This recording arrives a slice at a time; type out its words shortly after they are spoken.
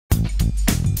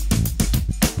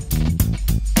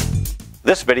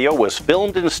This video was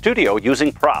filmed in a studio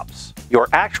using props. Your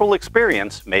actual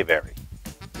experience may vary.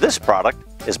 This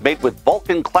product is made with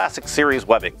Vulcan Classic Series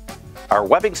webbing. Our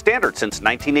webbing standard since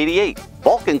 1988,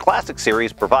 Vulcan Classic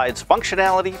Series provides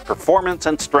functionality, performance,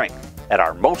 and strength at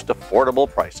our most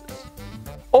affordable prices.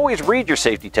 Always read your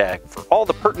safety tag for all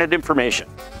the pertinent information.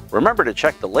 Remember to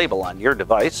check the label on your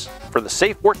device for the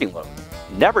safe working load.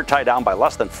 Never tie down by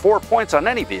less than 4 points on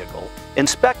any vehicle.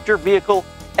 Inspect your vehicle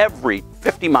every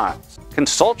 50 miles.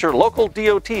 Consult your local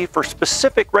DOT for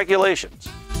specific regulations.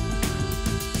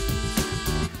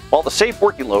 While the safe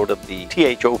working load of the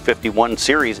TH051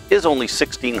 series is only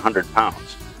 1,600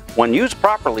 pounds, when used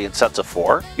properly in sets of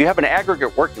 4, you have an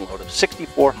aggregate working load of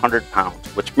 6,400 pounds,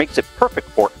 which makes it perfect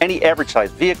for any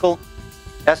average-sized vehicle,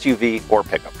 SUV, or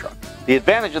pickup truck. The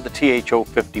advantage of the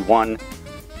TH051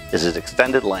 is its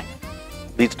extended length.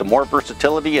 It leads to more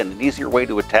versatility and an easier way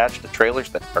to attach to trailers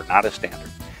that are not as standard.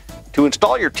 To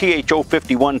install your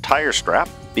TH051 tire strap,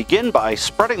 begin by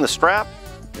spreading the strap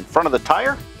in front of the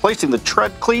tire, placing the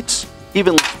tread cleats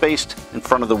evenly spaced in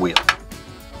front of the wheel.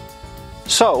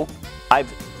 So, I've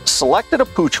selected a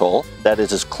pooch hole that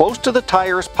is as close to the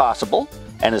tire as possible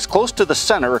and as close to the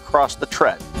center across the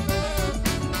tread.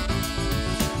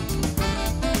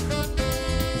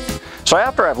 So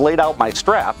after I've laid out my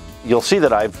strap, you'll see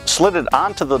that I've slid it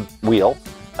onto the wheel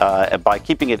by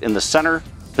keeping it in the center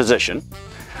position.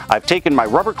 I've taken my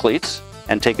rubber cleats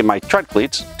and taken my tread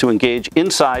cleats to engage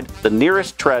inside the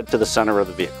nearest tread to the center of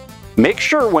the vehicle. Make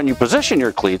sure when you position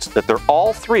your cleats that they're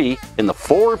all 3 in the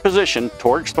forward position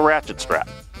towards the ratchet strap,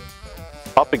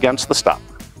 up against the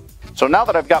stopper. So now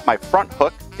that I've got my front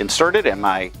hook inserted and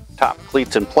my top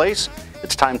cleats in place,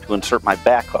 it's time to insert my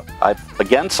back hook. I've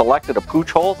again selected a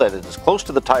pooch hole that is as close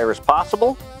to the tire as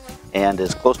possible and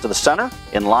is close to the center,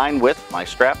 in line with my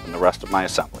strap and the rest of my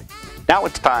assembly. Now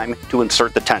it's time to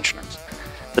insert the tensioners.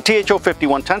 The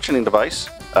TH051 tensioning device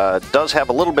does have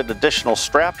a little bit additional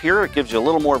strap here. It gives you a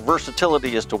little more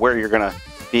versatility as to where you're going to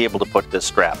be able to put this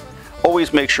strap.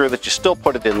 Always make sure that you still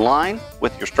put it in line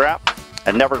with your strap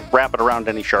and never wrap it around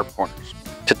any sharp corners.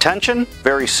 To tension,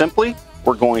 very simply,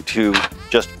 we're going to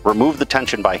just remove the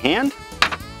tension by hand.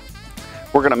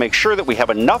 We're going to make sure that we have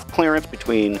enough clearance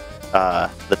between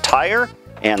the tire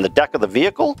and the deck of the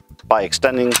vehicle by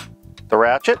extending the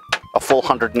ratchet a full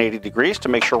 180 degrees to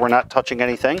make sure we're not touching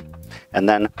anything. And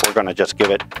then we're going to just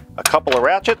give it a couple of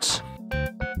ratchets.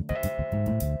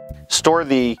 Store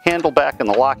the handle back in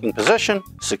the locking position,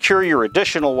 secure your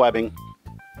additional webbing,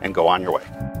 and go on your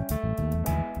way.